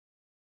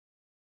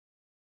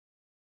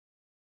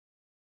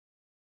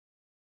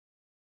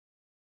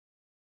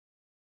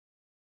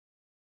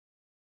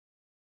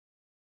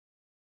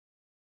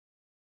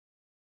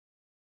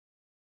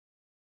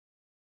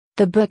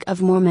The Book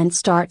of Mormon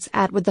starts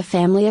out with the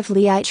family of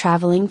Lehi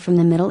traveling from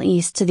the Middle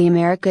East to the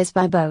Americas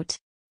by boat.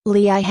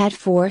 Lehi had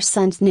 4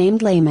 sons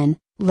named Laman,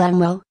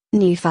 Lemuel,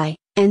 Nephi,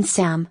 and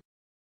Sam.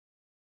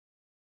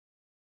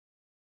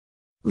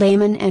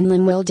 Laman and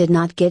Lemuel did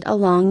not get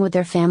along with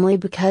their family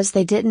because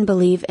they didn't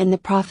believe in the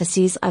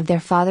prophecies of their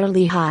father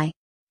Lehi.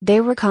 They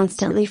were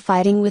constantly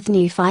fighting with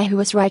Nephi, who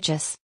was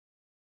righteous.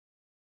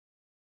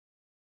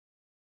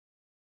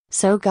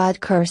 So God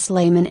cursed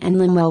Laman and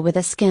Lemuel with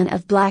a skin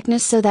of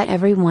blackness so that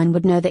everyone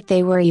would know that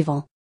they were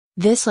evil.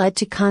 This led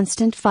to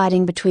constant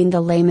fighting between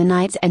the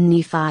Lamanites and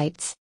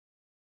Nephites.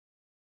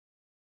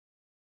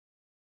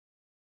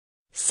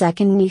 2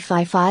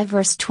 Nephi 5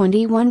 verse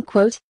 21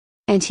 quote,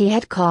 "And he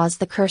had caused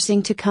the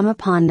cursing to come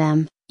upon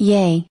them,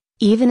 yea,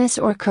 evenness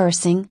or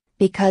cursing,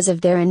 because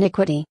of their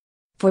iniquity.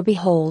 For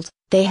behold,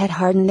 they had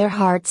hardened their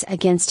hearts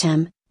against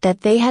him,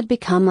 that they had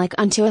become like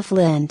unto a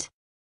flint.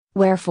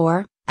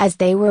 Wherefore, as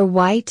they were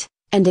white,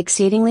 and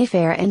exceedingly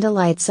fair and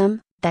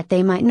delightsome, that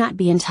they might not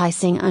be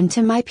enticing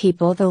unto my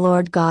people, the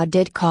Lord God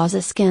did cause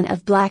a skin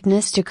of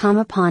blackness to come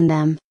upon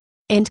them."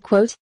 End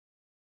quote.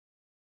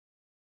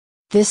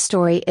 This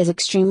story is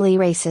extremely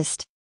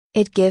racist.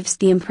 It gives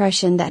the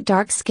impression that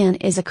dark skin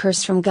is a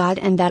curse from God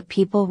and that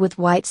people with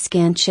white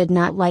skin should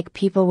not like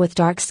people with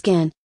dark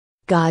skin.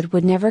 God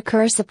would never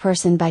curse a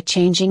person by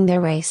changing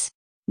their race.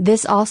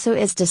 This also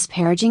is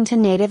disparaging to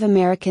Native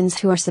Americans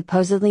who are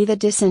supposedly the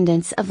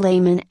descendants of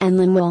Laman and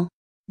Lemuel.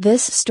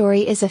 This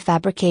story is a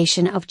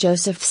fabrication of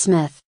Joseph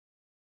Smith.